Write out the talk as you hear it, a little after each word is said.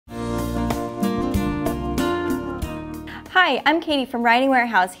Hi, I'm Katie from Riding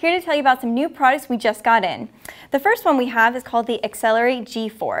Warehouse, here to tell you about some new products we just got in. The first one we have is called the XLR8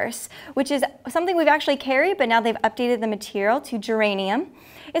 G-Force, which is something we've actually carried, but now they've updated the material to geranium.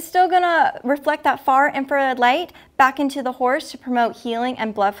 It's still going to reflect that far infrared light back into the horse to promote healing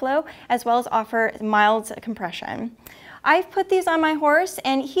and blood flow, as well as offer mild compression. I've put these on my horse,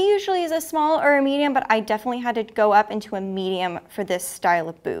 and he usually is a small or a medium, but I definitely had to go up into a medium for this style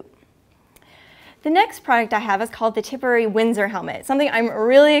of boot. The next product I have is called the Tipperary Windsor helmet, something I'm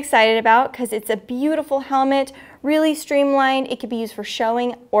really excited about because it's a beautiful helmet, really streamlined. It could be used for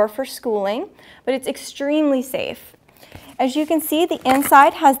showing or for schooling, but it's extremely safe. As you can see, the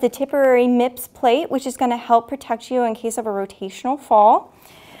inside has the Tipperary MIPS plate, which is going to help protect you in case of a rotational fall,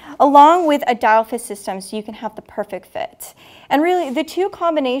 along with a dial fit system so you can have the perfect fit. And really, the two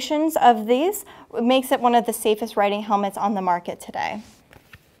combinations of these makes it one of the safest riding helmets on the market today.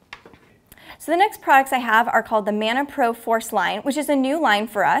 So the next products I have are called the Manna Pro Force line, which is a new line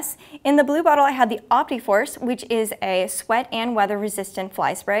for us. In the blue bottle, I have the OptiForce, which is a sweat and weather resistant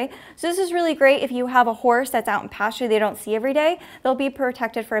fly spray. So this is really great if you have a horse that's out in pasture they don't see every day. They'll be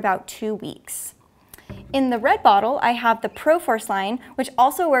protected for about 2 weeks. In the red bottle, I have the Pro Force line, which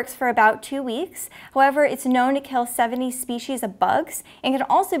also works for about 2 weeks. However, it's known to kill 70 species of bugs and can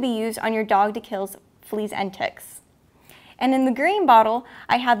also be used on your dog to kill fleas and ticks. And in the green bottle,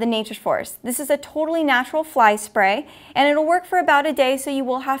 I have the Nature's Force. This is a totally natural fly spray, and it'll work for about a day, so you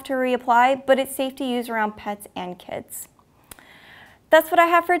will have to reapply, but it's safe to use around pets and kids. That's what I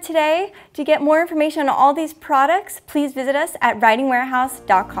have for today. To get more information on all these products, please visit us at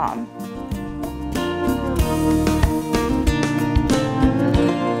ridingwarehouse.com.